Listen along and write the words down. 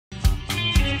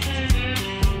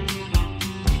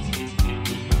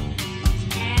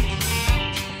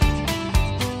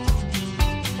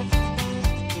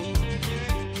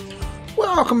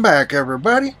Welcome back,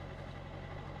 everybody,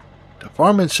 to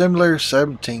Farming Simulator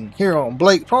 17 here on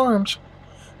Blake Farms.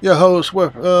 Your host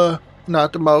with,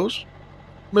 not the most,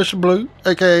 Mr. Blue,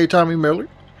 aka Tommy Miller.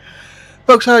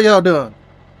 Folks, how y'all doing?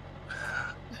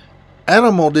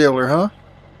 Animal dealer, huh?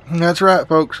 That's right,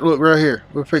 folks. Look right here.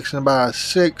 We're fixing to buy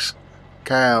 6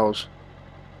 cows.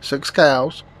 6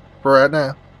 cows for right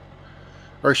now.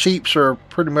 Our sheeps are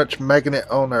pretty much making it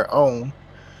on their own,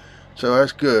 so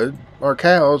that's good. Our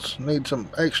cows need some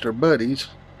extra buddies.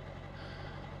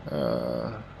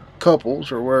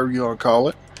 Couples, or whatever you want to call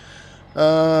it.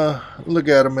 Look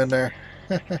at them in there.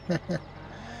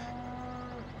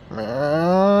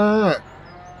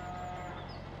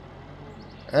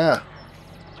 Yeah.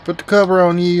 Put the cover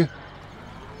on you,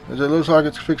 as it looks like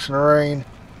it's fixing to rain.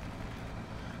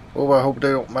 Oh, I hope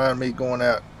they don't mind me going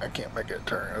out. I can't make that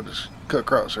turn. I'll just cut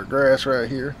across their grass right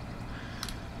here.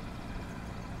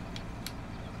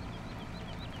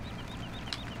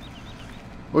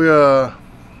 We, of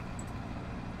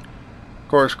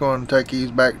course, going to take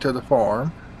these back to the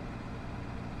farm.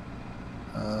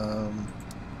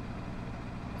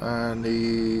 I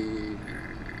need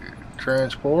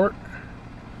transport,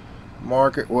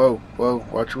 market. Whoa,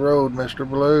 watch the road, Mr.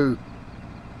 Blue.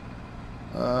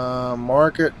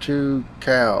 Market to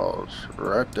cows,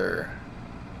 right there.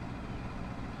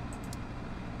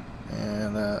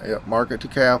 And yep, market to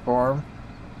cow farm.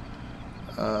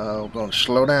 We're going to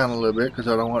slow down a little bit because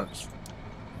I don't want it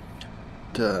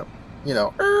to, you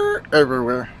know,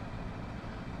 everywhere.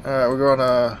 Alright, we're going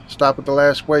to stop at the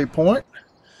last waypoint.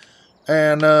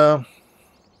 And I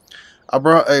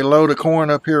brought a load of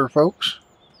corn up here, folks.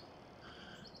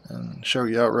 And show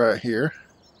you out right here.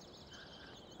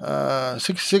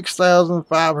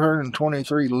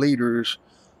 66,523 liters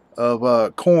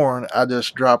of corn I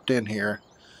just dropped in here.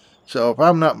 So if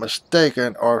I'm not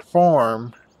mistaken, our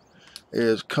farm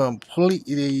is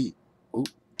completely... Oop,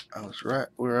 I was right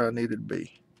where I needed to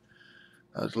be.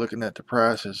 I was looking at the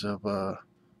prices of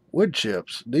wood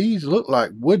chips. These look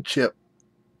like wood chip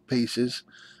pieces,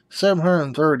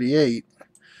 738.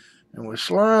 And we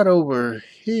slide over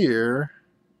here.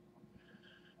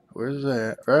 Where's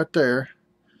that? Right there.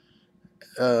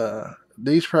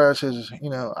 These prices, you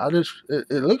know, it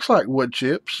looks like wood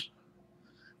chips.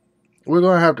 We're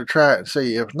gonna have to try it and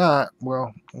see. If not,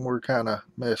 well, we're kind of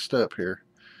messed up here.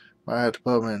 Might have to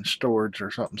put them in storage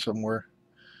or something somewhere.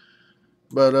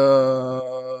 But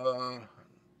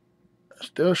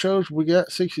still shows we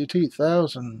got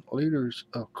 62,000 liters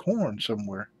of corn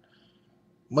somewhere.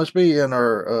 Must be in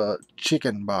our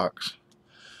chicken box.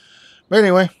 But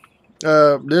anyway,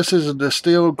 this is a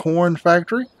distilled corn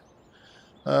factory.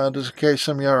 Just in case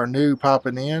some of y'all are new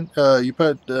popping in, you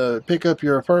pick up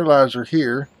your fertilizer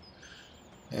here,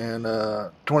 and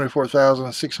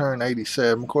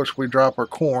 24,687. Of course, we drop our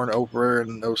corn over there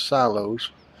in those silos,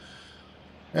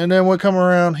 and then we come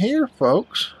around here,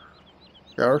 folks.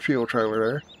 Got our fuel trailer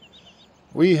there.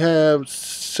 We have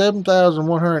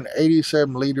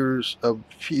 7,187 liters of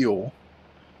fuel,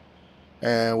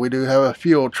 and we do have a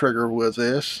fuel trigger with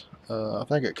this. I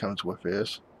think it comes with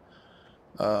this.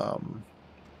 When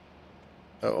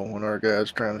our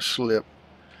guy's trying to slip.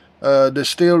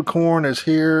 Distilled corn is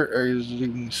here, as you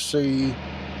can see. We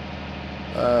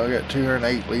got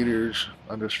 208 liters.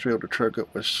 I just filled the truck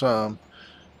up with some.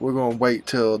 We're going to wait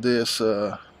till this,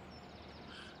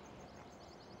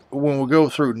 when we go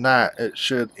through night, it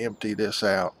should empty this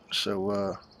out.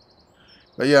 So,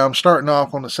 but yeah, I'm starting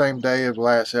off on the same day as the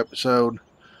last episode.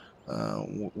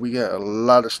 We got a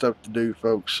lot of stuff to do,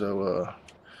 folks, so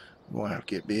we're going to have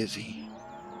to get busy.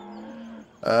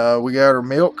 We got our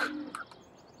milk.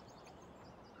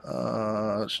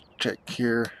 Let's check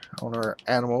here on our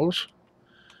animals.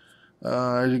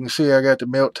 As you can see, I got the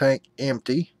milk tank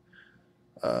empty.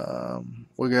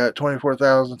 We got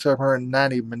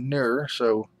 24,790 manure,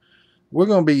 so we're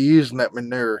going to be using that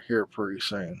manure here pretty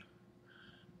soon.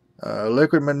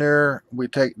 Liquid manure we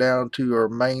take down to our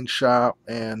main shop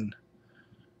and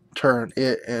turn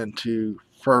it into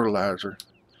fertilizer.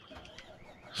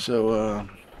 So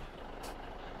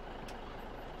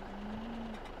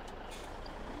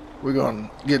we're going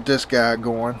to get this guy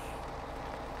going.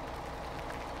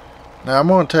 Now I'm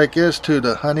going to take this to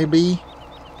the honeybee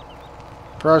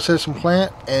processing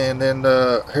plant, and then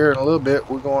here in a little bit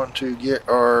we're going to get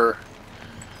our...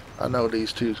 I know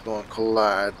these two is going to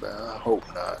collide, but I hope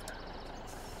not.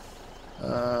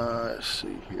 Let's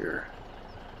see here.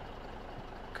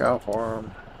 Cow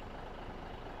farm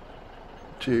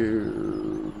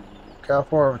to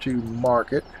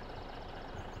market.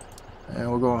 And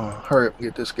we're going to hurry up and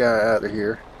get this guy out of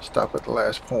here. Stop at the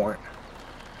last point.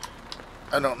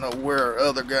 I don't know where our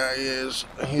other guy is.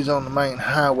 He's on the main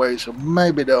highway, so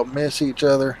maybe they'll miss each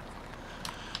other.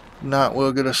 Not,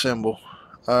 we'll get a symbol.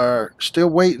 Still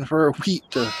waiting for a wheat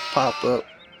to pop up.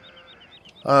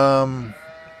 I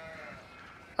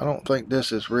don't think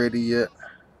this is ready yet.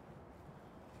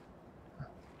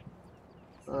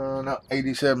 Not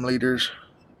 87 liters.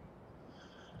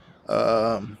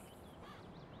 I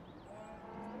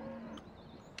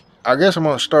guess I'm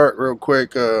going to start real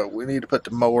quick. We need to put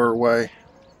the mower away.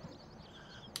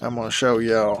 I'm going to show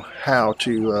y'all how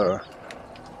to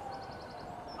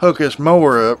hook this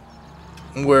mower up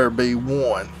where it be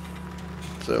one.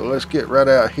 So let's get right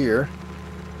out here.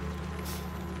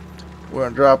 We're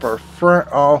going to drop our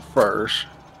front off first.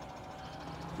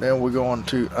 Then we're going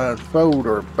to unfold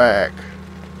our back.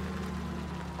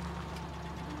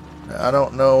 Now, I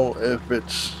don't know if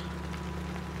it's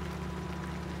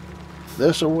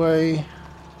this away.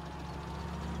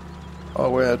 Oh,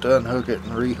 we have to unhook it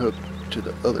and rehook to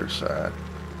the other side.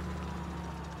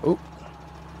 Oh.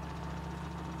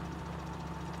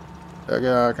 Did I get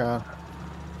an icon?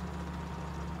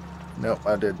 Nope,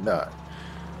 I did not.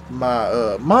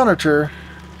 My monitor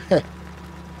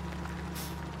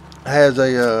has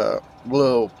a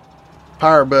little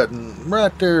power button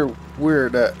right there where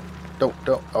that don't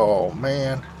oh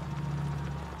man.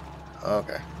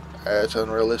 Okay, that's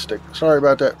unrealistic. Sorry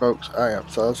about that, folks. I am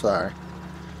so sorry.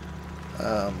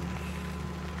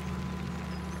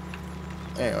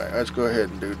 Anyway, let's go ahead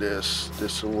and do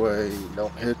this away.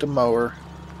 Don't hit the mower.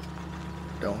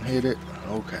 Don't hit it.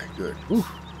 Okay, good. Whew.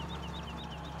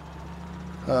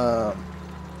 I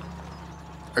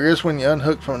guess when you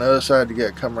unhook from the other side, you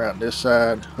gotta come around this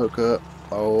side, hook up.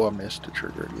 Oh, I missed the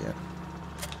trigger again.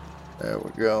 There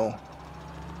we go.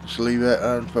 Just leave that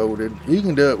unfolded. You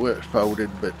can do it with it folded,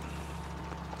 but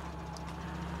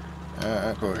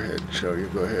I'll go ahead and show you.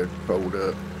 Go ahead and fold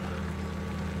up.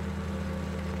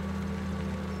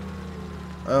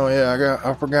 Oh yeah,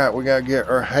 I forgot we gotta get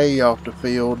our hay off the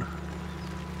field.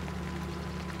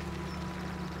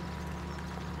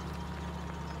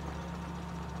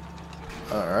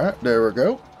 Alright, there we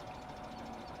go.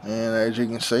 And as you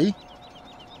can see,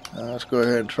 let's go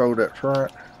ahead and throw that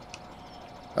front.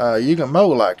 You can mow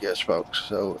like this, folks,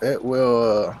 so it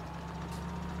will.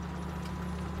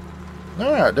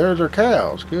 Alright, there's our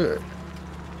cows. Good.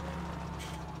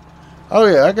 Oh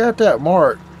yeah, I got that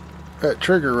mark. That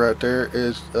trigger right there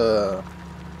is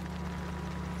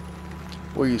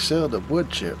where you sell the wood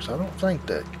chips. I don't think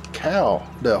that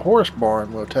the horse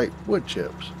barn will take wood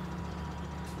chips.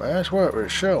 But that's what we're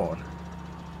showing.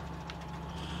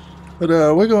 But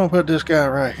we're going to put this guy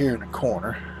right here in the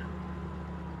corner.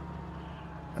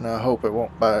 And I hope it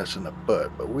won't bite us in the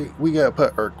butt. But we got to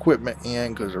put our equipment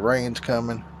in because the rain's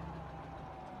coming.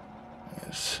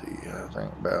 Let's see. I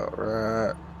think about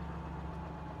right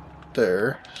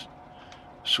there.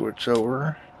 Switch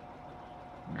over.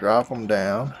 Drop them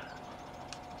down.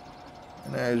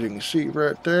 And as you can see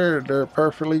right there, they're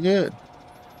perfectly good.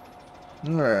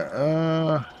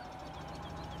 Alright,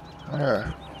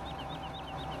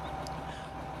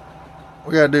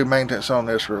 we gotta do maintenance on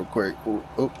this real quick.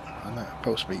 Oh, I'm not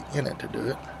supposed to be in it to do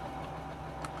it.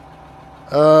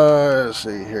 Let's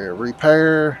see here.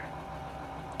 Repair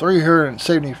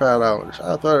 $375.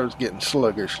 I thought it was getting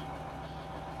sluggish.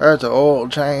 That's an oil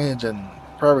change and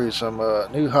probably some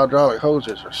new hydraulic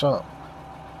hoses or something.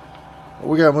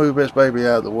 We gotta move this baby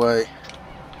out of the way.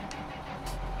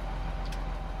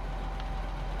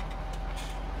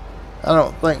 I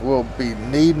don't think we'll be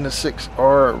needing the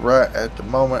 6R right at the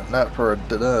moment, not for a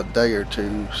day or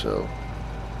two, so.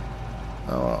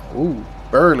 Ooh,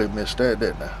 barely missed that,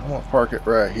 didn't I? I'm going to park it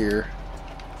right here.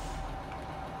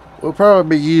 We'll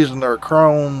probably be using our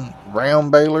chrome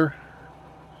round baler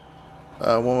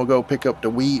when we go pick up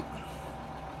the wheat.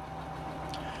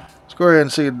 Let's go ahead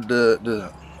and see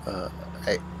the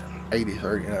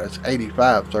 80-30, no, it's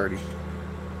 85-30.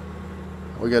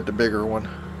 We got the bigger one.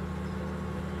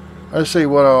 Let's see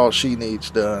what all she needs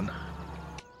done.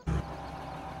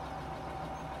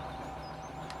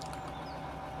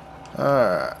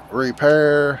 Alright,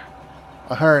 repair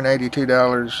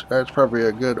 $182. That's probably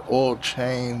a good oil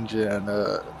change and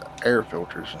air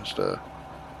filters and stuff.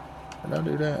 Did I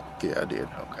do that? Yeah, I did.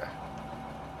 Okay.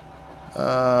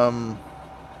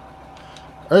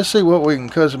 Let's see what we can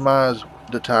customize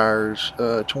the tires.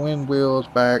 Twin wheels,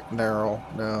 back narrow.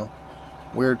 No.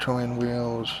 Weird twin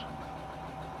wheels.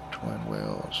 Twin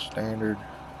wheels, standard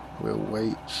wheel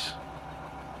weights,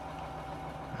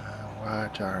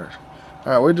 wide tires.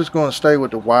 Alright, we're just going to stay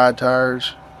with the wide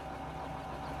tires.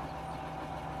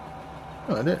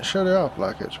 Oh, it didn't shut it off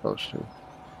like it's supposed to.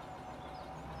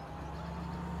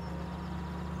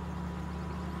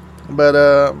 But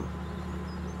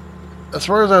as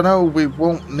far as I know, we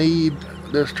won't need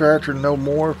this tractor no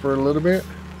more for a little bit.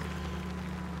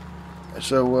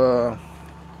 So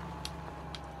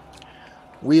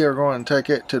we are going to take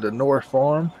it to the North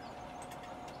Farm.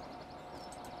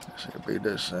 This will be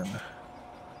this in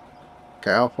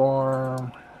cow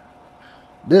farm.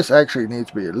 This actually needs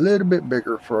to be a little bit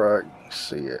bigger for I can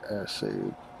see it. Let's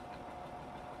see.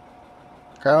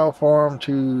 Cow farm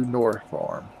to North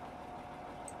Farm.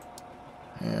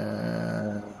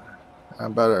 And I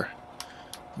better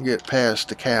get past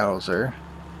the cows there.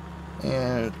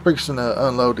 And fixing to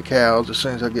unload the cows as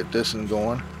soon as I get this one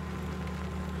going.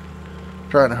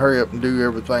 Trying to hurry up and do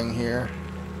everything here.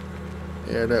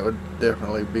 Yeah, that would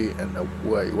definitely be in the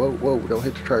way. Whoa, whoa, don't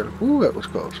hit the trailer. Ooh, that was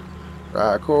close.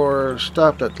 Right, of course,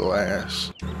 stopped at the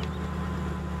last.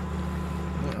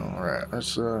 Alright,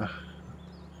 let's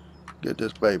get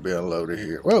this baby unloaded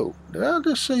here. Whoa, did I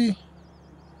just see?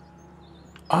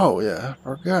 Oh, yeah, I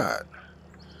forgot.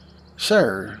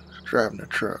 Sarah's driving the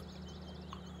truck.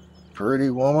 Pretty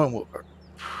woman with a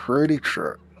pretty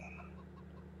truck.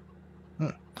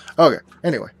 Okay,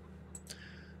 anyway.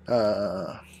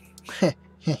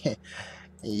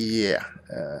 Yeah.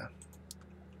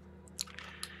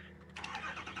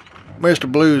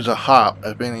 Mr. Blue's a hop,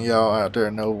 if any of y'all out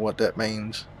there know what that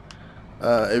means.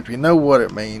 If you know what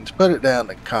it means, put it down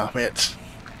in the comments.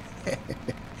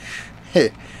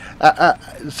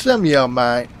 Some of y'all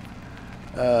might.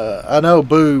 I know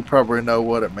Boo probably know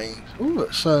what it means. Ooh,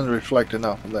 the sun's reflecting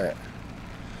off of that.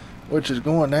 Which is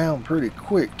going down pretty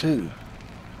quick, too.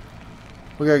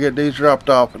 We gotta get these dropped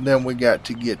off, and then we got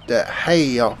to get that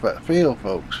hay off that field,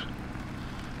 folks.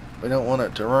 We don't want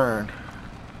it to run.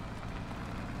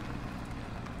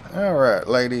 Alright,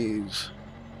 ladies.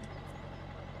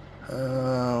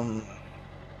 Yeah,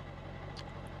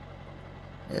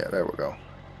 there we go.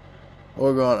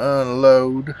 We're going to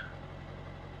unload.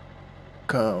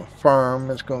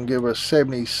 Confirm. It's going to give us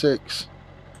 76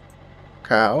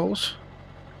 cows.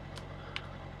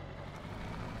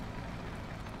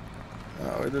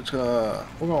 We're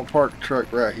going to park the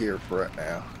truck right here for right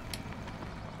now.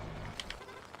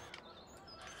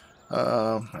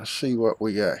 Let's see what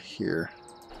we got here.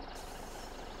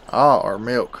 Ah, our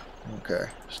milk. Okay,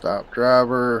 stop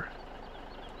driver.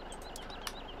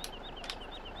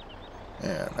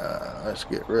 And let's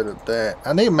get rid of that.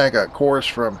 I need to make a course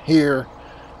from here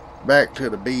back to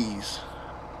the bees.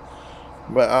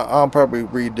 But I'll probably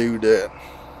redo that.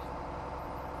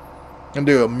 And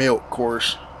do a milk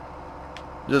course.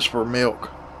 Just for milk.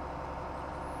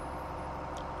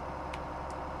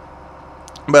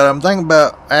 But I'm thinking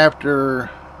about after,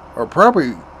 or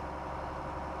probably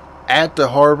at the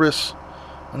harvest,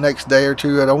 the next day or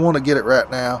two. I don't want to get it right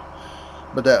now,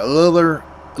 but that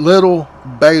little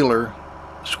baler,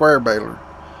 square baler,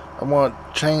 I want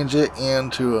to change it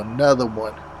into another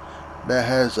one that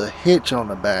has a hitch on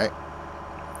the back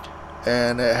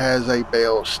and it has a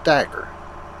bale stacker.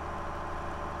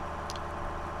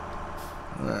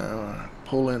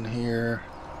 Pull in here,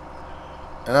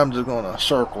 and I'm just going to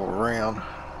circle around.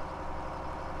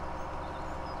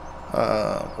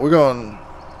 We're going.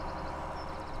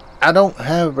 I don't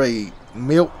have a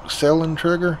milk selling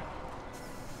trigger,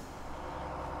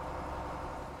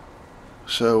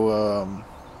 so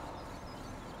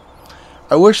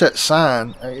I wish that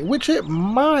sign, which it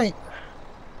might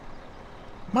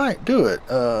do it.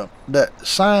 That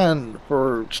sign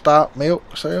for stop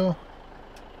milk sale.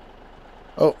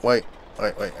 Oh wait,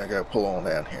 I gotta pull on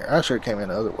down here. I should have came in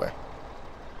the other way.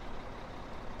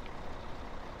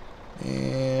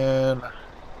 And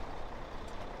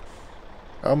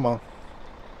come on.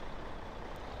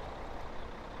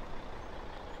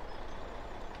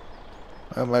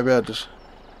 Well, maybe I just.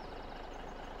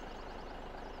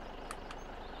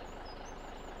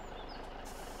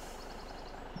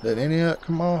 Did any of that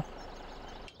come off?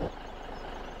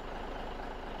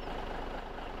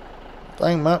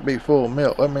 Thing might be full of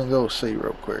milk. Let me go see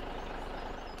real quick.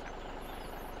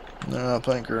 No, I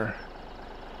think her.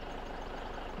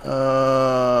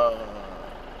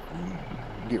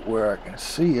 Get where I can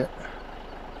see it.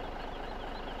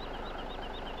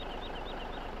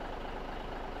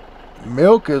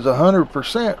 Milk is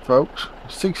 100%, folks.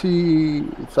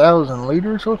 60,000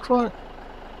 liters, looks like.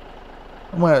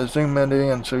 I might have zoom it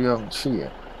in so y'all can see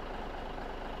it.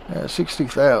 Yeah,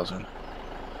 60,000.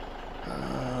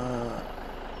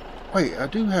 Wait, I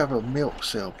do have a milk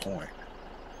sell point.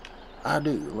 I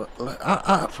do.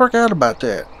 I forgot about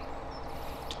that.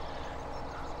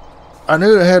 I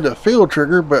knew I had the field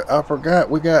trigger, but I forgot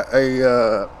we got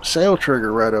a sale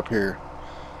trigger right up here.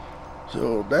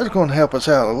 So that's going to help us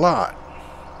out a lot.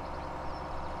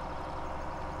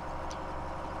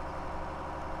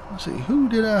 Let's see, who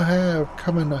did I have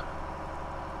coming to...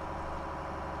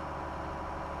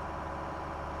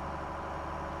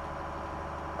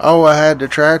 Oh, I had the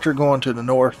tractor going to the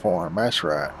north farm. That's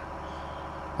right.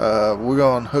 We're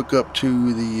going to hook up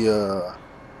to the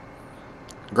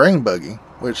grain buggy,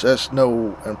 which that's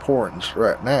no importance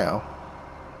right now.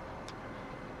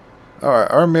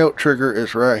 Alright, our milk trigger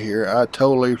is right here. I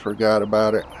totally forgot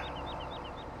about it.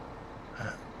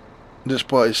 This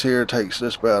place here takes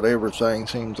just about everything,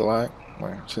 seems like.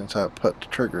 Well, since I put the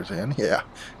triggers in, yeah.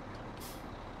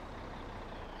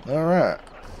 Alright.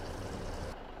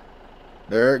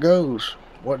 There it goes.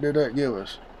 What did that give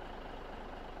us?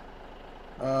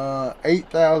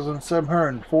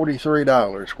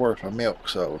 $8,743 worth of milk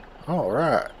sold.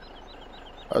 Alright.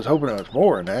 I was hoping it was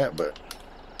more than that, but...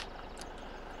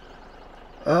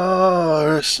 Oh,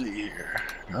 let's see here.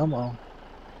 Come on.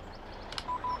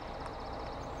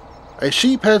 A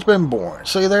sheep has been born.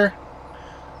 See there?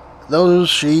 Those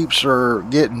sheeps are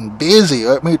getting busy,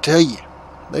 let me tell you.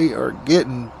 They are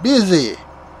getting busy.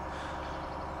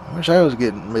 I wish I was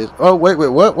getting busy. Oh, wait,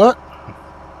 what?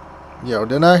 Yo,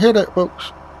 didn't I hear that,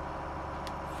 folks?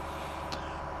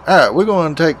 Alright, we're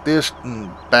going to take this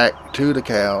back to the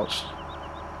cows.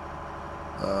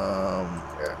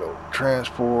 Gotta go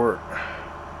transport.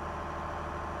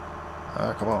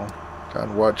 Come on. Trying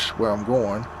to watch where I'm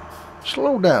going.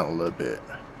 Slow down a little bit.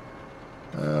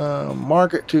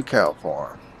 Market to cow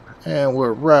farm. And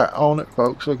we're right on it,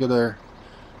 folks. Look at there.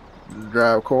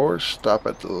 Drive course. Stop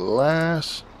at the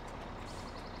last.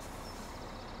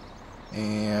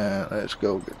 And let's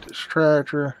go get this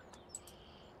tractor.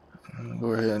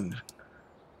 Go ahead and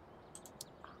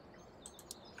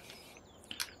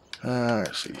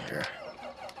let's see here.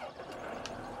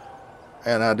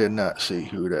 And I did not see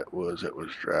who that was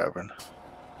driving.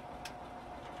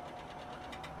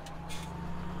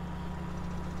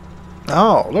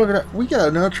 Oh, look at that. We got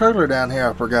another trailer down here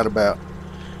I forgot about.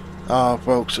 Oh,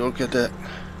 folks, look at that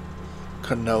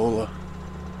canola.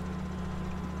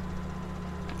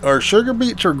 Our sugar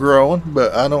beets are growing,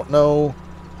 but I don't know.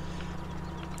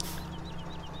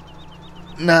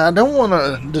 Now, I don't want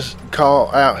to just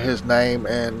call out his name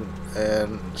and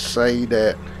say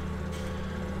that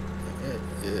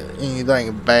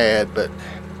anything bad, but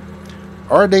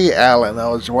R.D. Allen, I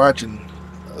was watching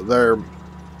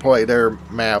play their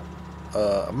map.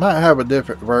 Might have a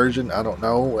different version. I don't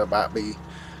know. It might be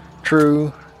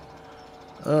true.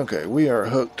 Okay, we are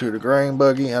hooked to the grain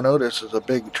buggy. I know this is a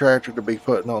big tractor to be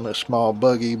putting on this small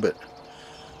buggy, but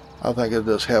I think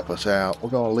it'll just help us out. We're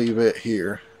going to leave it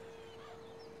here.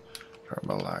 Turn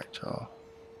my lights off.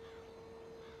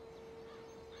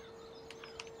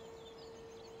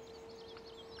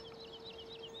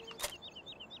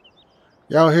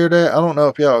 Y'all hear that? I don't know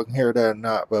if y'all can hear that or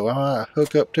not, but when I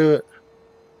hook up to it,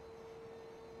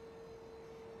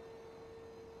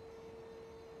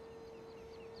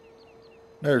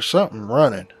 there's something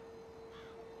running.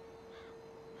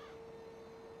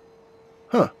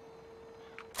 Huh.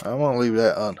 I'm going to leave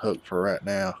that unhooked for right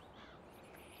now.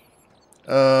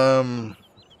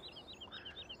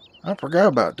 I forgot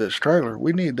about this trailer.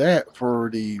 We need that for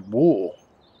the wool.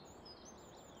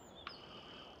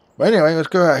 But anyway, let's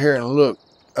go out here and look.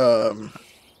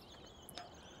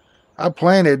 I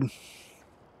planted,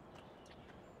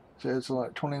 so it's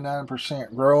like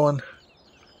 29% growing.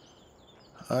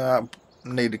 I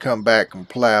need to come back and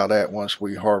plow that once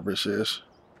we harvest this.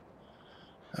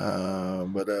 Yeah,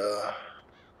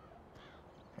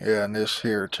 and this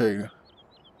here too.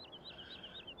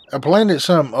 I planted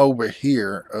some over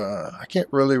here. I can't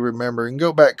really remember. You can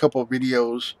go back a couple of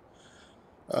videos.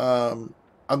 I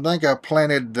think I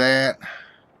planted that.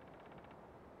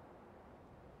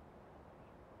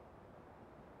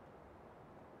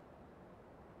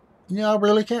 I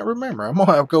really can't remember. I'm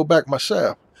gonna have to go back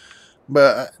myself.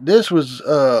 But this was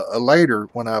later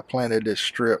when I planted this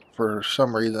strip for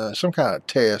some reason, some kind of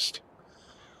test.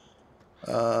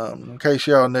 In case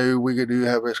y'all knew, we do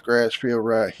have this grass field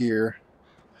right here.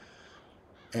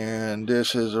 And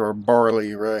this is our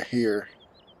barley right here.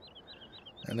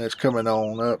 And it's coming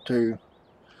on up too.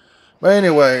 But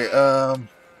anyway, oh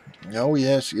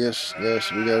yes, we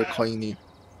gotta clean you.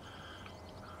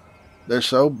 They're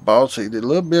so bossy. There's a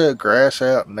little bit of grass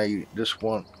out and they just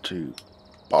want to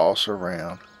boss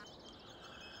around.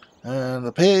 And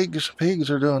the pigs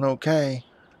are doing okay.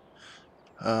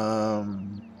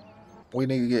 We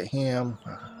need to get him.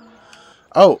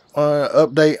 Oh,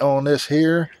 update on this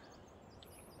here.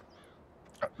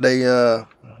 They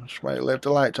somebody left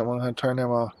the lights. I'm gonna turn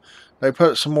them off. They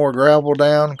put some more gravel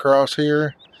down across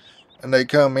here, and they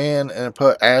come in and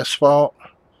put asphalt.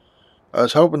 I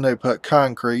was hoping they put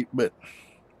concrete, but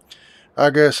I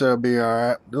guess it'll be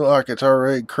alright. Look like it's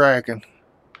already cracking.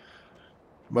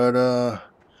 But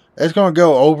it's going to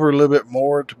go over a little bit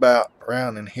more to about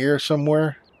around in here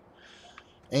somewhere.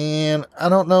 And I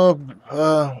don't know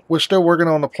if we're still working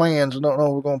on the plans. I don't know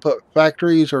if we're going to put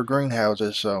factories or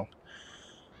greenhouses. So,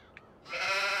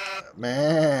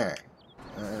 man,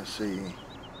 let's see.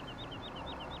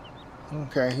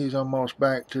 Okay, he's almost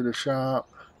back to the shop.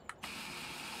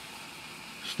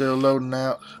 Still loading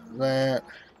out that.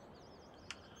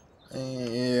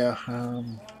 Yeah.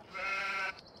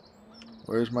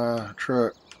 Where's my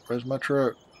truck? Where's my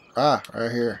truck? Ah,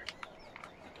 right here.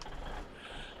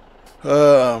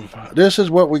 This is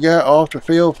what we got off the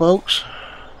field, folks.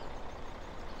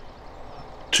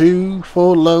 2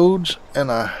 full loads and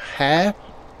a half.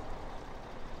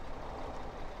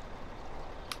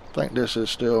 I think this is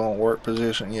still on work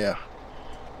position. Yeah.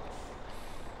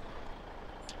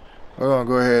 We're gonna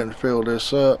go ahead and fill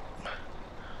this up.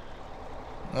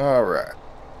 Alright.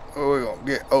 We're gonna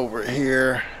get over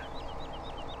here.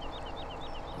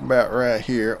 About right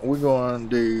here. We're gonna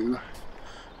do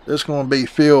this. Gonna be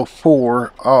field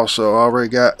 4 also. I already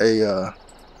got a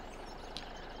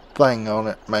thing on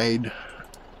it made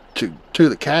to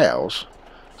the cows.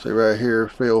 See right here,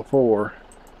 field 4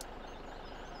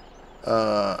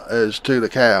 is to the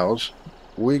cows.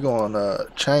 We're gonna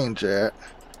change that.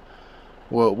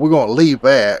 Well, we're gonna leave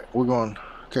that. We're going,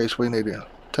 in case we need to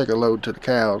take a load to the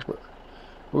cows, but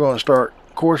we're gonna start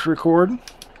course recording.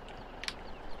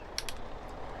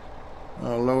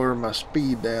 I'll lower my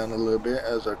speed down a little bit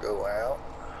as I go out.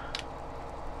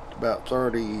 It's about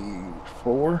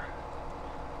 34.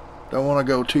 Don't want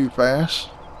to go too fast.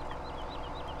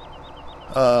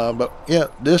 But yeah,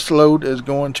 this load is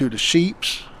going to the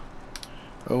sheeps.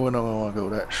 Oh, we don't want to go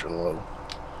that slow.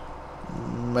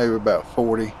 Maybe about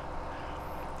 40.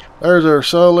 There's our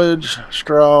silage,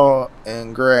 straw,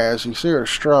 and grass. You see our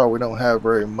straw we don't have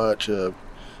very much of.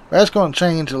 That's going to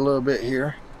change a little bit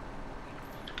here.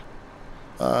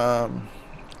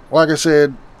 Like I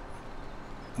said,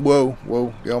 whoa,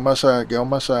 get on my side, get on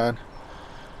my side.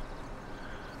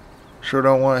 Sure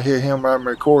don't want to hit him while I'm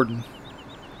recording.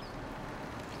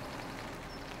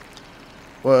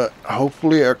 But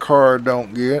hopefully a car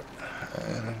don't get.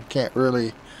 Can't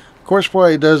really.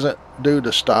 Courseway doesn't do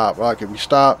the stop. Like if you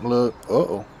stop and look,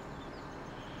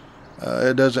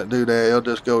 it doesn't do that. It'll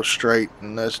just go straight,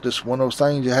 and that's just one of those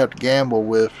things you have to gamble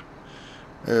with.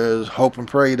 Is hope and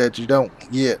pray that you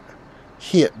don't get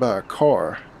hit by a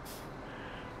car.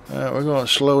 Alright, we're going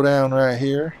to slow down right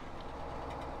here.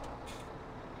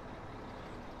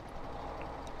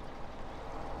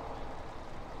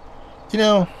 You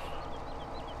know,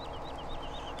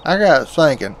 I got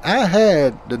thinking, I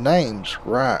had the names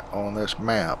right on this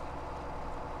map,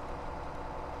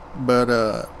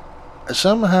 but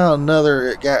somehow or another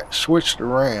it got switched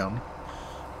around,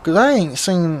 because I ain't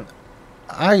seen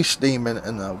Ice Demon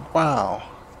in a while,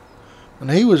 and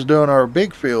he was doing our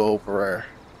big field over there,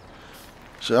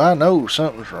 so I know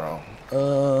something's wrong.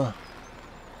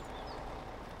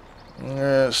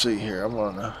 Let's see here. I'm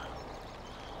gonna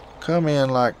come in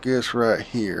like this right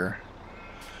here,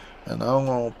 and I'm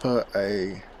gonna put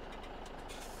a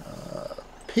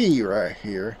P right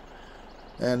here,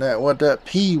 and what that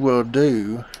P will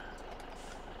do,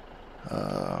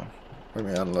 let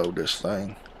me unload this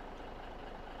thing.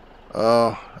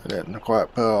 Oh, I didn't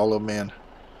quite put all of them in.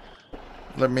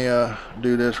 Let me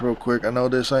do this real quick. I know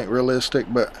this ain't realistic,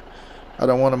 but I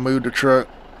don't want to move the truck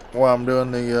while I'm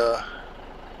doing the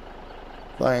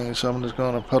thing, so I'm just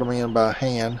going to put them in by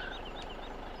hand.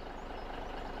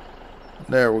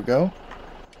 There we go.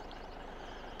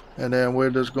 And then we're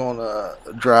just going to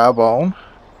drive on.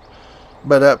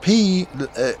 But that P,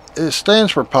 it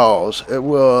stands for pause. It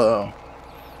will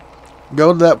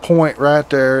go to that point right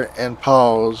there and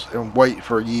pause and wait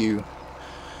for you.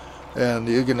 And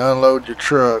you can unload your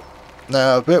truck.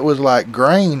 Now, if it was like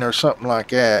grain or something like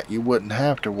that, you wouldn't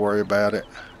have to worry about it.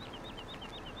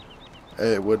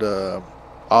 It would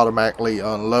automatically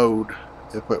unload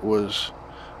if it was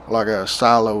like a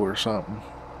silo or something.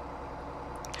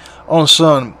 On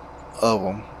some of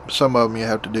them. Some of them you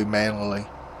have to do manually.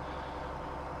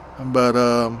 But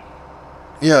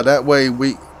yeah, that way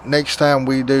next time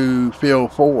we do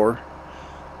field 4,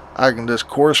 I can just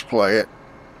course play it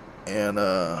and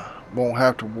won't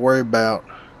have to worry about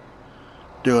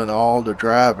doing all the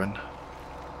driving.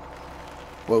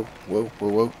 Whoa.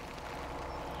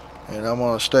 And I'm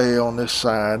gonna stay on this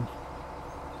side.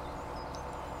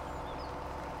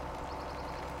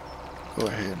 Go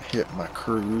ahead and hit my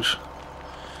cruise.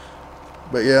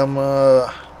 But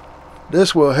yeah,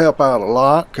 this will help out a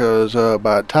lot, because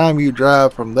by the time you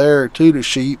drive from there to the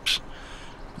sheeps,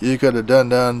 You could have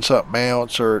done something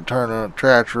else, or turned a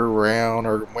tractor around,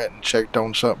 or went and checked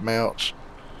on something else.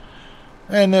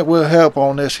 And it will help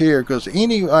on this here, because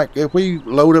like if we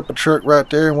load up a truck right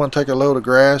there and want to take a load of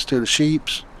grass to the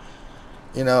sheeps,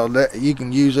 you know, that you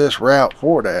can use this route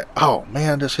for that. Oh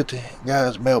man, just hit the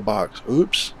guy's mailbox.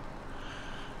 Oops.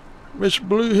 Mr.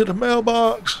 Blue hit the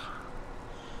mailbox.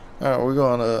 Alright, we're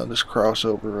gonna just cross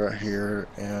over right here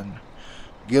and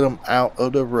get them out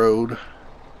of the road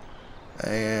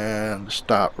and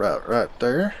stop right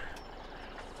there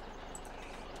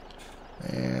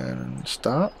and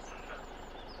stop,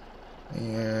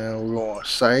 and we're gonna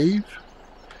save.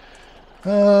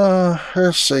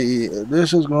 Let's see,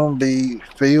 this is gonna be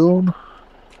field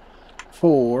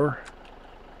 4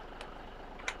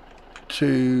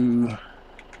 to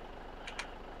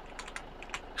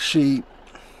sheep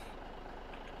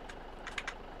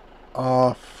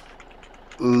offload.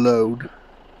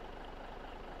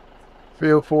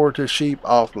 Field 4 to sheep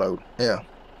offload. Yeah,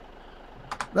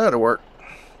 that'll work.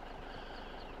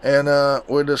 And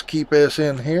we'll just keep this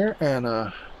in here, and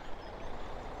I'll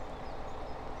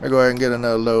go ahead and get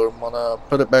another load. I'm gonna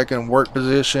put it back in work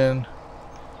position.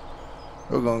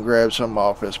 We're gonna grab some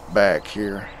off his back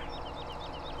here.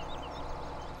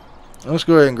 Let's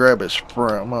go ahead and grab his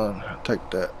front. I'm gonna take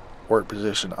that work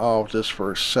position off just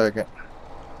for a second.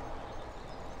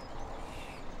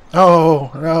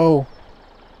 Oh no,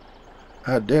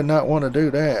 I did not want to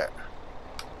do that.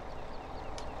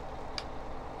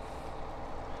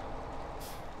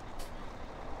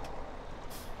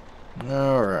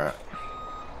 Alright,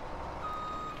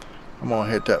 I'm gonna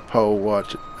hit that pole.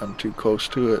 Watch it, I'm too close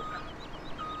to it.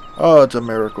 Oh, it's a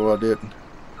miracle I didn't.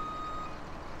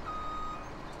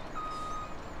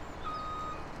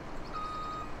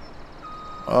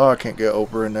 Oh, I can't get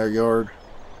over in their yard.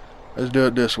 Let's do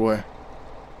it this way.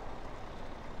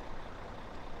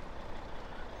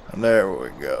 And there we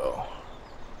go.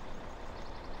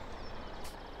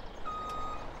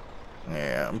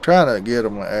 Yeah, I'm trying to get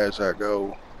them as I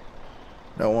go.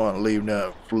 Don't want to leave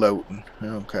them floating.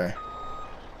 Okay.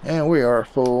 And we are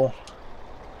full.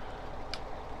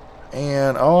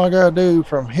 And all I gotta do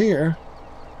from here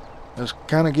is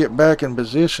kind of get back in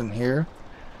position here.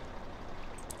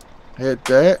 Hit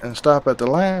that and stop at the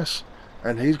last.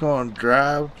 And he's going to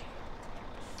drive.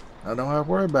 I don't have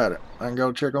to worry about it. I can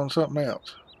go check on something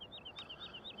else.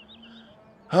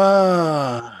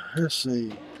 Let's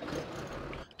see.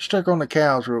 Let's check on the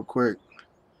cows real quick.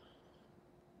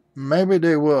 Maybe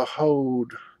they will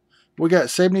hold. We got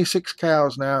 76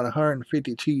 cows now and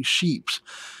 152 sheeps.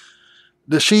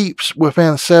 The sheeps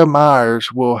within 7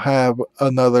 hours will have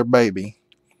another baby.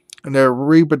 And their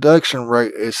reproduction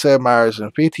rate is 7 hours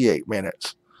and 58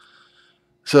 minutes.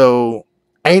 So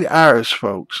 8 hours,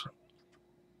 folks.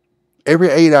 Every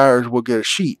 8 hours we'll get a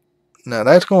sheep. Now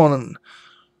that's going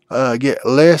to get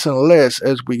less and less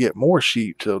as we get more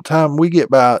sheep. So the time we get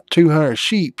about 200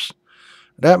 sheeps,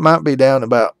 that might be down to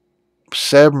about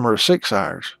 7 or 6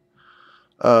 hours.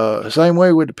 Same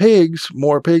way with the pigs.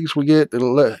 More pigs we get,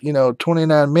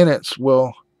 29 minutes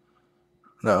will,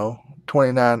 no,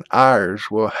 29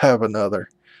 hours will have another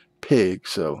pig.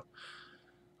 So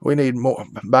we need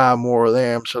buy more of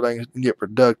them so they can get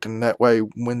productive. And that way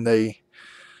when they,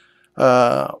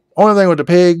 only thing with the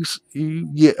pigs, you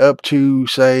get up to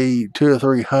say 200 or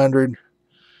 300,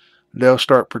 they'll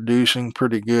start producing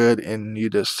pretty good, and you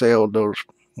just sell those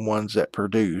ones that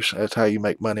produce. That's how you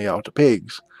make money off the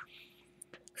pigs.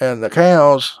 And the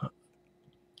cows,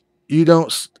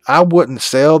 I wouldn't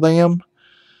sell them.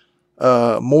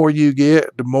 More you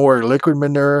get, the more liquid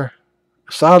manure,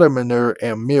 solid manure,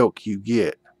 and milk you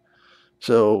get.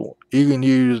 So you can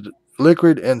use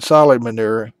liquid and solid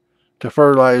manure to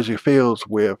fertilize your fields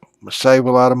with, save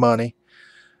a lot of money,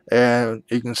 and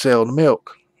you can sell the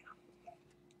milk.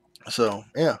 So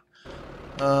yeah,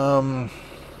 I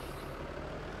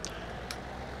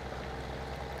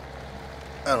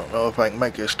don't know if I can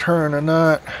make this turn or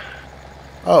not.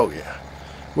 Oh yeah,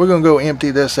 we're gonna go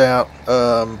empty this out.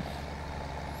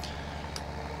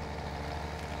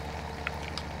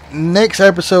 Next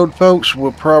episode, folks,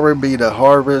 will probably be the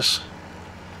harvest.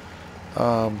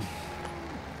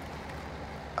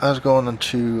 I was going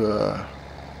to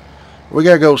we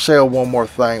gotta go sell one more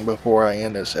thing before I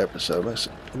end this episode. Let's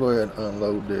go ahead and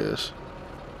unload this,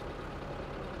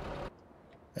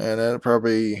 and that'll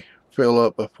probably fill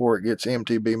up before it gets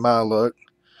empty, be my luck,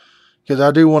 because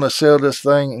I do want to sell this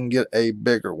thing and get a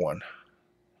bigger one.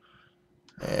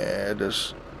 And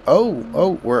just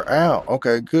oh, we're out.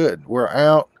 Okay, good, we're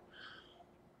out.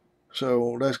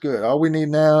 So that's good. All we need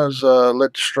now is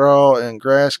let the straw and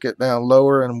grass get down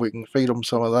lower, and we can feed them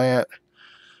some of that.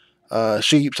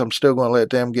 Sheeps, I'm still going to let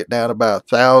them get down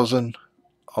about 1,000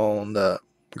 on the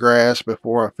grass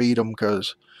before I feed them,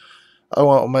 because I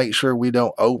want to make sure we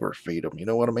don't overfeed them. You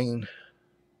know what I mean?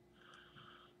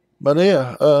 But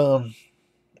yeah,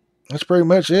 that's pretty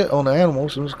much it on the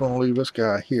animals. I'm just going to leave this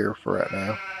guy here for right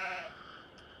now.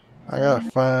 I gotta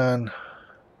find.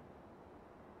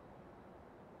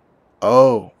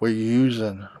 Oh, we're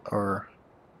using our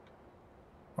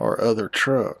other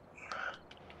truck.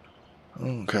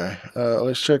 Okay,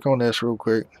 let's check on this real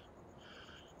quick.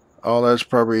 Oh, that's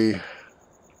probably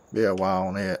be a while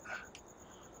on it.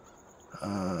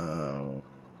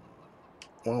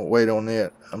 Won't wait on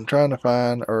it. I'm trying to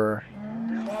find, or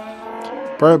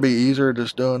probably be easier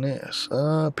just doing this.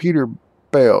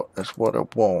 Peterbilt is what I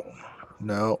want.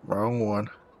 No, wrong one.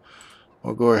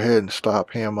 We'll go ahead and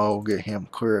stop him. I'll get him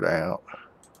cleared out.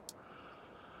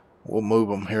 We'll move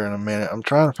him here in a minute. I'm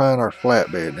trying to find our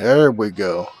flatbed. There we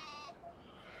go.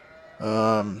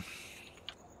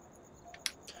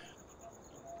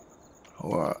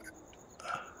 What?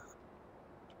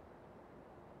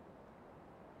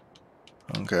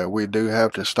 Okay, we do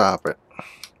have to stop it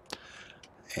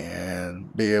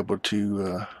and be able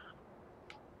to.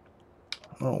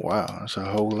 Oh wow, that's a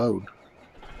whole load,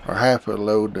 or half a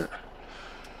load that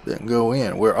didn't go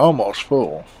in. We're almost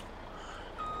full.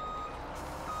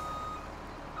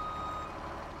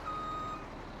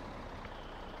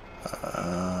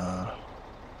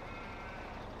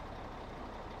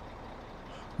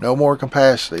 No more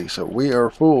capacity, so we are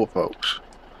full, folks.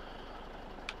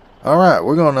 Alright,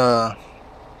 we're gonna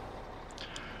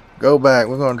go back.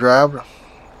 We're gonna drive,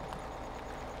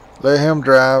 let him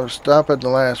drive, stop at the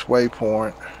last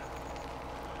waypoint,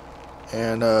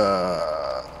 and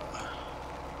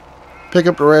pick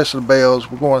up the rest of the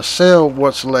bales. We're going to sell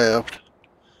what's left.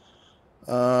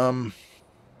 I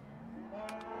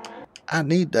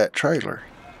need that trailer.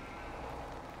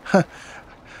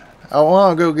 I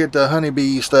want to go get the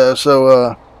honeybee stuff,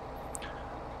 so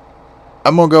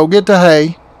I'm going to go get the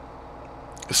hay,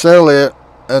 sell it,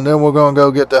 and then we're going to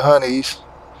go get the honeys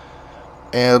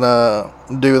and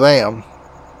do them.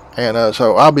 And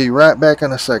so I'll be right back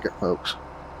in a second, folks.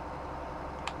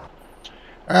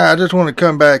 I just want to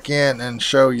come back in and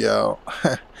show y'all.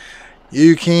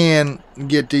 You can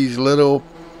get these little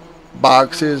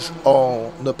boxes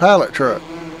on the pallet truck.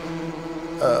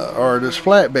 Or this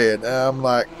flatbed. And I'm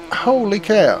like, holy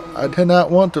cow, I did not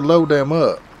want to load them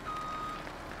up.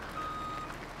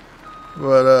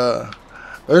 But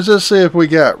let's just see if we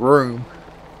got room.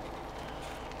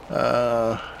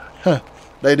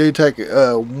 They do take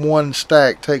one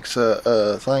stack takes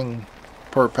a thing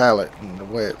per pallet, and the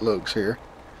way it looks here.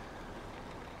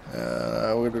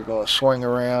 We're going to swing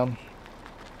around.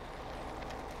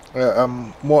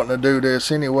 I'm wanting to do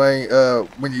this anyway.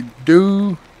 When you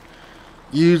do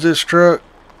use this truck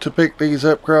to pick these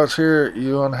up across here,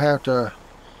 you're going to have to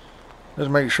just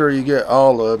make sure you get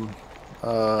all of them.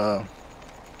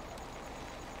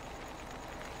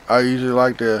 I usually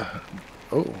like to...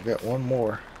 Oh, got one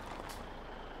more.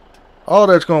 Oh,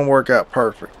 that's going to work out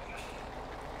perfect.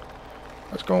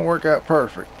 That's going to work out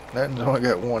perfect. That's only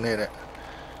got one in it.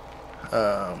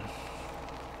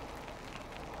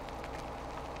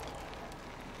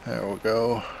 There we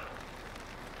go.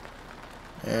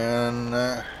 And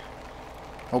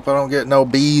hope I don't get no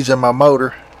bees in my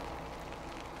motor.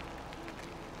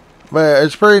 But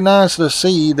it's pretty nice to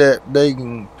see that they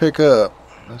can pick up.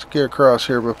 Let's get across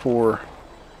here before,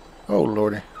 oh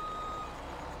lordy,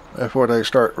 before they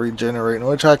start regenerating,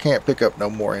 which I can't pick up no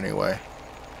more anyway.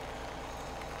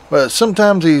 But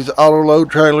sometimes these auto load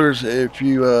trailers, if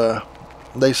you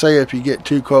they say if you get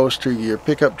too close to your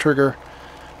pickup trigger,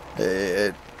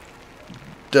 it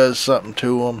does something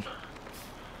to them.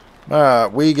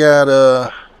 Alright, we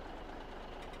got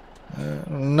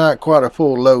not quite a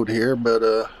full load here, but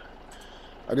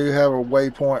I do have a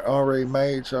waypoint already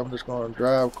made, so I'm just going to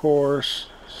drive course,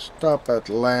 stop at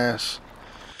the last,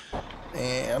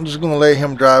 and I'm just going to let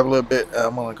him drive a little bit.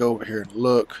 I'm going to go over here and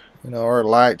look. You know, our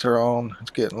lights are on.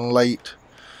 It's getting late.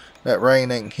 That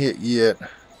rain ain't hit yet.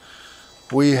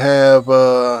 We have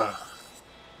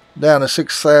down to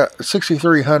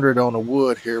 6,300 on the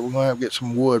wood here. We're going to have to get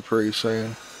some wood pretty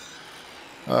soon.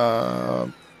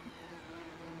 About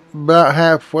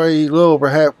halfway, a little over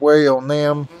halfway on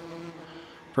them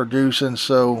producing.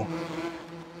 So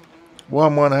what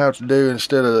I'm going to have to do,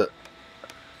 instead of,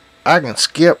 I can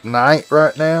skip night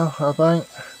right now, I think.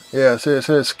 Yeah, it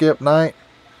says skip night,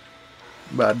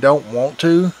 but I don't want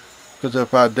to, because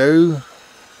if I do,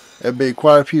 it'd be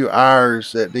quite a few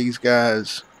hours that these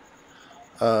guys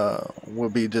will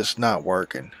be just not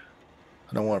working.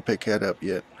 I don't want to pick that up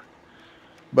yet.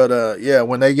 But yeah,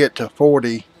 when they get to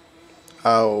 40,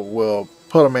 I will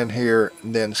put them in here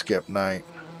and then skip night.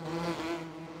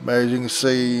 But as you can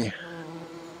see,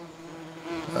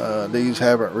 these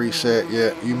haven't reset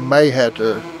yet. You may have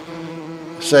to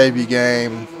save your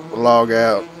game, log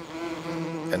out,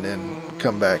 and then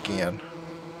come back in.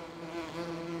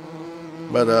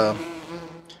 But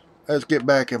let's get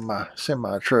back in my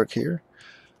semi truck here.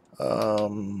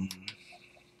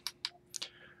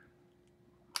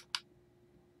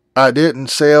 I didn't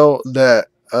sell that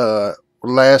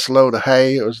last load of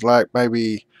hay. It was like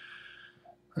maybe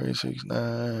 3, 6,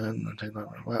 9, 10,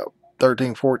 about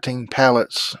 13, 14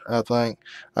 pallets, I think.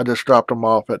 I just dropped them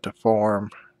off at the farm.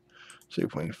 See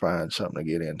if we can find something to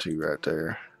get into right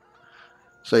there.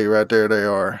 See, right there they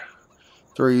are.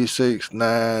 3, 6,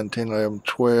 9, 10, 11,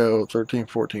 12, 13,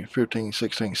 14, 15,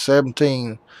 16,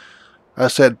 17. I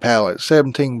said pallets.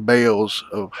 17 bales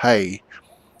of hay.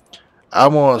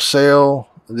 I'm going to sell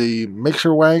the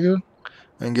mixer wagon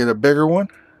and get a bigger one.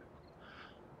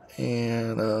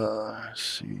 And let's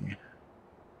see.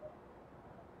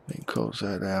 Let me close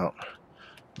that out.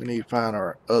 We need to find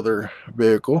our other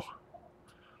vehicle.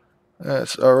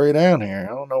 That's already down here.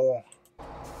 I don't know.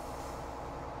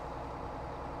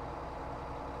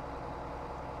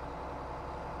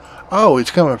 Oh,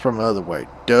 it's coming from the other way.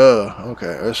 Duh.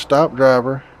 Okay, let's stop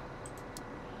driver.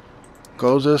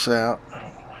 Close this out.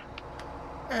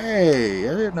 Hey,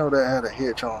 I didn't know that had a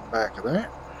hitch on the back of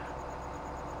that.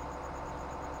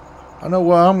 I know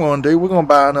what I'm going to do. We're going to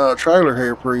buy another trailer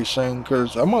here pretty soon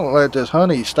because I'm going to let this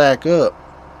honey stack up.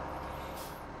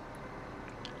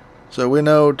 So we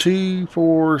know 2,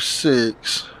 4,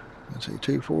 6. Let's see,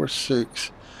 2, 4,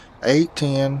 6, 8,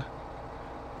 10,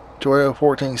 12,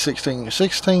 14, 16.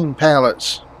 16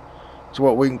 pallets is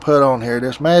what we can put on here.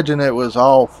 Just imagine it was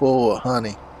all full of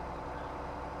honey.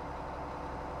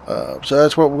 So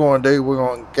that's what we're going to do. We're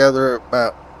going to gather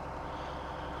about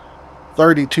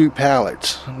 32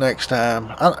 pallets next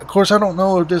time. Of course, I don't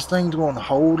know if this thing's going to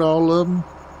hold all of them.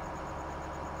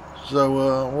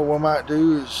 So what we might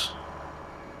do is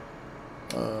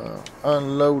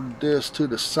unload this to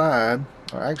the side.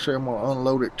 Or actually, I'm going to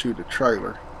unload it to the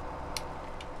trailer.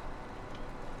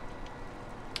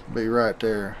 Be right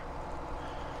there.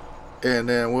 And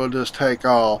then we'll just take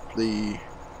off the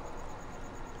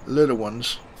little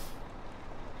ones.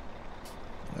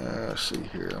 Let's see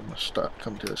here. I'm going to stop.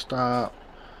 Come to a stop.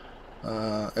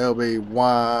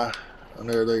 LBY. And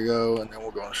there they go. And then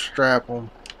we're going to strap them.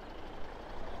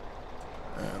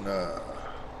 And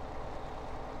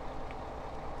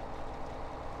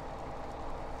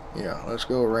yeah, let's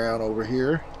go around over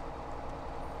here.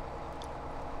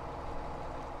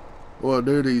 We'll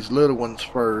do these little ones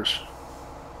first.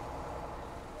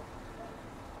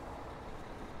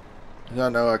 I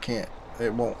know I can't.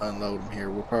 It won't unload them here.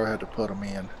 We'll probably have to put them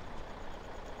in.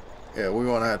 Yeah, we're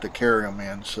going to have to carry them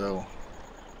in, so.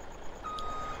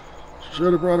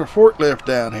 Should have brought a forklift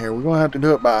down here. We're going to have to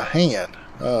do it by hand.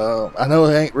 I know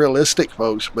it ain't realistic,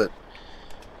 folks, but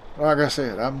like I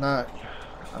said, I'm not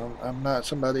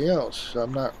somebody else.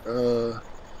 I'm not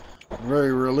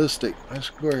very realistic.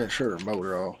 Let's go ahead and shut our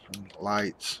motor off and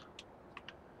lights.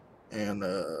 And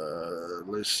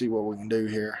let's see what we can do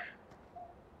here.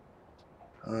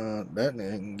 That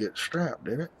didn't get strapped,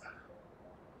 did it?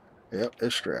 Yep,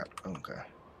 it's strapped. Okay.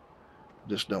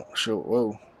 Just don't show it.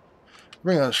 Whoa.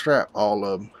 We're going to strap all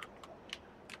of them.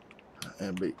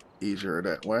 It'd be easier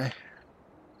that way.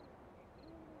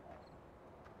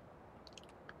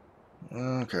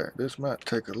 Okay, this might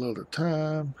take a little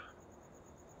time.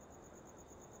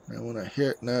 I don't want to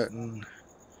hit nothing.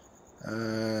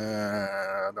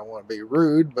 I don't want to be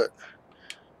rude, but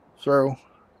throw.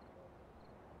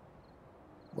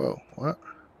 Whoa, what?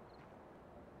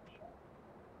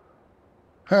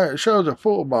 Hey, it shows a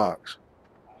full box.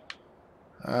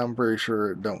 I'm pretty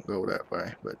sure it don't go that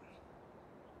way, but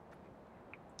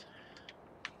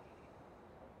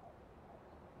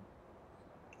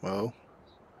well,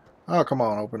 oh, come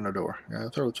on, open the door. Can I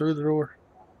throw through the door?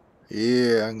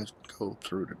 Yeah, I can go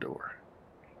through the door.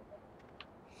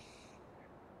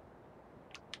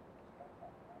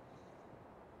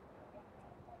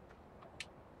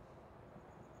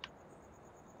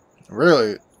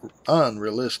 Really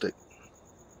unrealistic.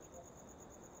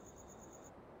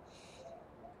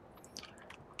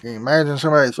 Can you imagine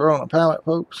somebody throwing a pallet,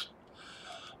 folks?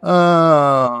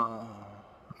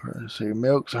 Let's see,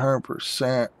 milk's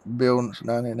 100%, building's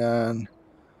 99,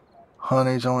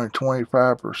 honey's only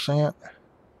 25%.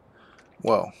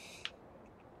 Whoa.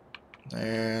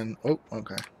 And, oh,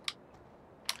 okay.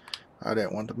 I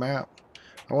didn't want the map.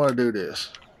 I want to do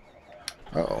this.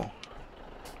 Uh-oh.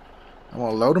 I'm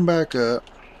going to load them back up.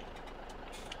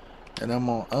 and I'm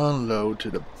going to unload to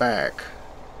the back.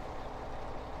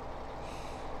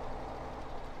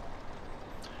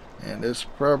 And it's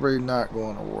probably not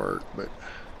going to work, but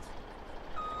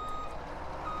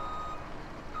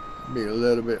be a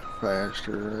little bit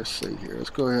faster. Let's see here. Let's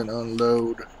go ahead and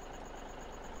unload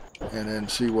and then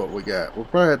see what we got. We'll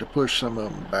probably have to push some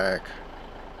of them back.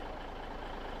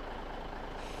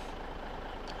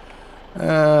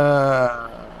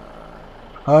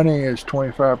 Honey is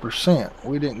 25%.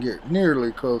 We didn't get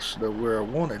nearly close to where I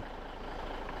wanted.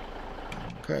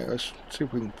 Okay, let's see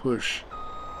if we can push.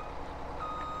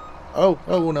 Oh,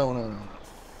 no.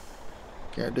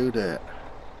 Can't do that.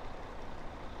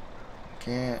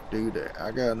 Can't do that.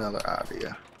 I got another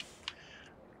idea.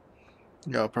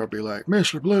 Y'all probably like,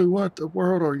 Mr. Blue, what the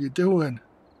world are you doing?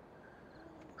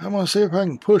 I'm going to see if I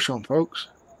can push them, folks.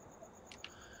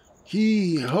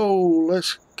 Yee-ho,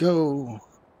 let's go.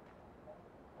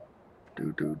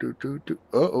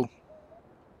 Uh-oh.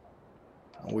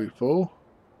 Are we full?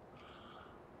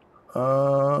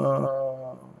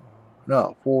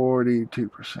 No,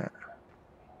 42%.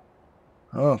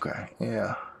 Okay,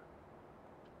 yeah.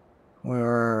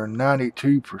 We're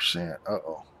 92%.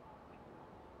 Uh-oh.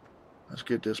 Let's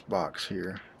get this box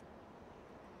here.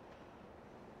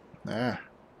 Ah.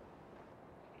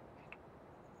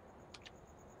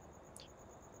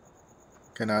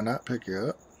 Can I not pick you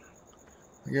up?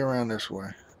 Get around this way.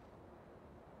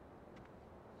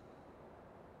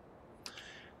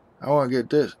 I want to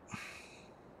get this.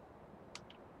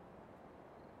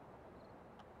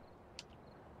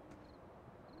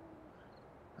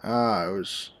 Ah, it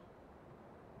was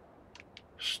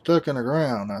stuck in the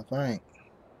ground, I think.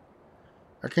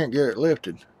 I can't get it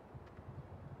lifted.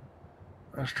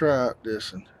 Let's try out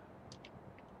this one.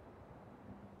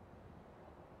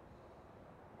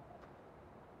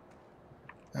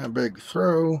 A big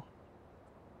throw.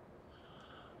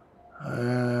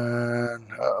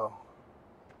 And uh-oh.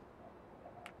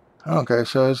 Okay,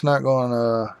 so it's not going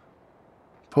to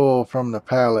pull from the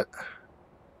pallet.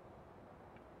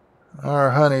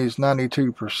 Our honey's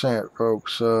 92%,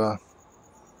 folks.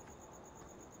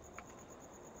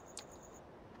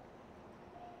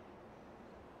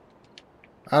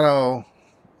 I know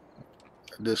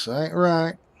this ain't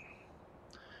right.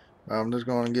 I'm just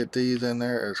going to get these in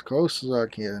there as close as I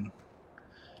can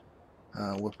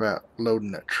without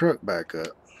loading that truck back up.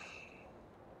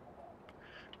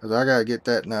 Because I got to get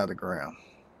that out of the ground.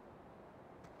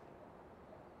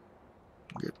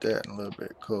 Get that a little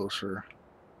bit closer.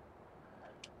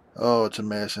 Oh, it's a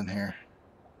mess in here.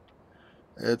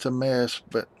 It's a mess,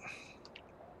 but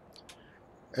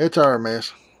it's our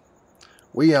mess.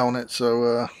 We own it,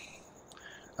 so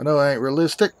I know it ain't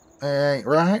realistic. It ain't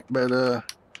right, but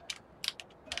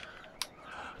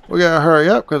we gotta hurry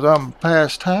up because I'm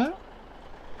past time.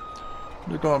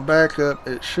 Just going back up.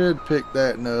 It should pick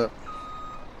that up.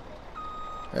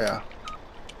 Yeah.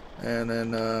 And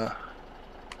then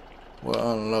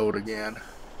we'll unload again.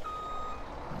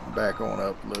 Back on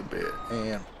up a little bit.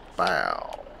 And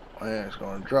bow. And it's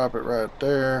going to drop it right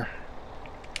there.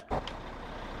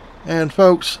 And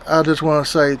folks, I just want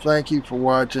to say thank you for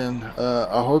watching.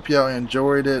 I hope y'all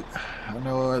enjoyed it. I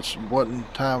know it's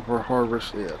wasn't time for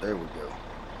harvest. Yeah, there we go.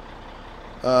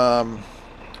 I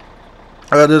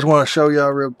just want to show y'all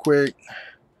real quick.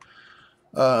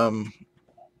 When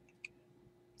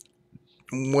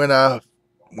I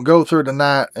go through the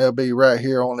night, it'll be right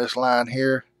here on this line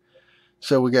here.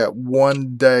 So we got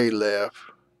 1 day left.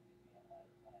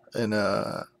 And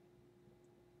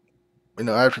you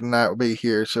know, after the night will be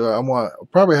here. So I'll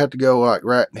probably have to go like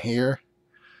right in here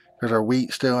because our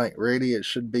wheat still ain't ready. It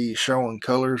should be showing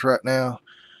colors right now.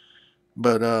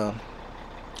 But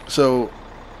so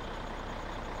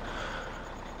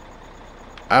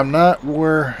I'm not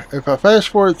where, if I fast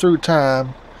forward through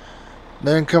time,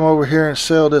 then come over here and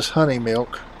sell this honey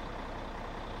milk,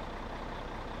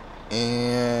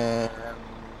 and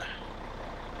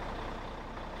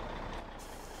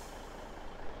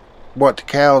what the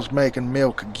cow's making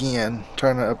milk again,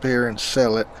 turn it up here and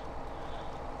sell it.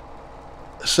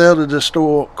 Sell the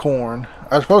distilled corn.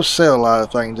 I was supposed to sell a lot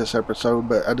of things this episode,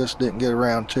 but I just didn't get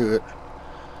around to it.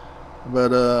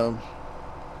 But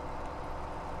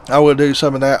I will do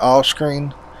some of that off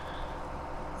screen.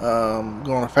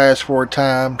 Going to fast forward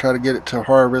time, try to get it to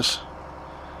harvest.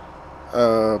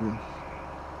 So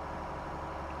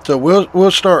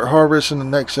we'll start harvesting the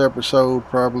next episode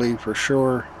probably for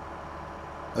sure.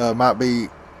 Might be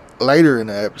later in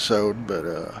the episode, but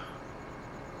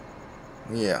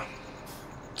yeah.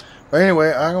 But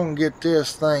anyway, I'm gonna get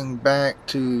this thing back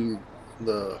to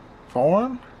the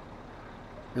farm.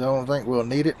 I don't think we'll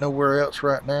need it nowhere else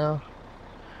right now.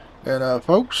 And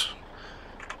folks,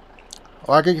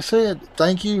 like I said,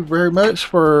 thank you very much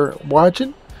for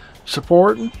watching,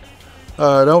 supporting.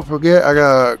 Don't forget, I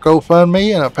got a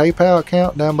GoFundMe and a PayPal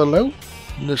account down below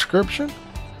in the description.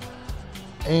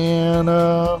 And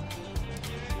let's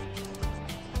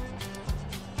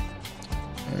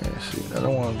see, I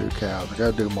don't want to do cows. I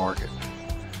got to do market.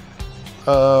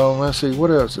 Let's see, what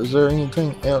else? Is there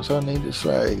anything else I need to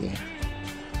say?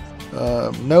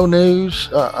 No news.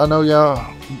 I know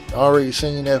y'all already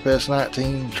seen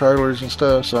FS19 trailers and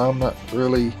stuff, so I'm not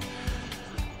really.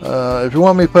 If you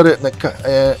want me to put it in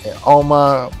the on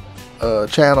my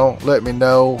channel, let me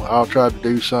know. I'll try to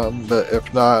do something, but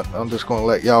if not, I'm just going to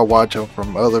let y'all watch them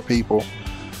from other people.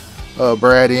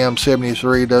 Brad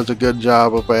M73 does a good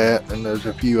job of that, and there's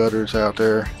a few others out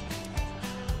there.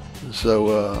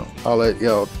 So I'll let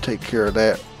y'all take care of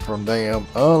that from them,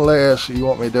 unless you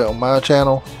want me to do it on my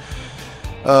channel.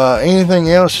 Anything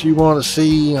else you want to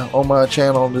see on my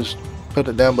channel, just put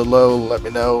it down below. Let me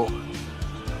know.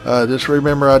 Just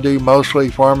remember, I do mostly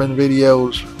farming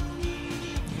videos,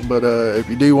 but if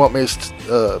you do want me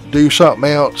to do something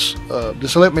else,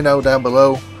 just let me know down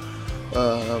below.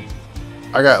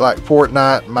 I got like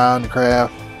Fortnite,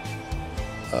 Minecraft,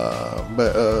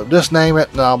 but just name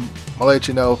it and I'll let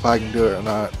you know if I can do it or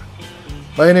not.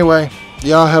 But anyway,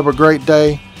 y'all have a great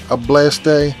day, a blessed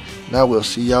day, and I will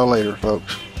see y'all later,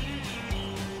 folks.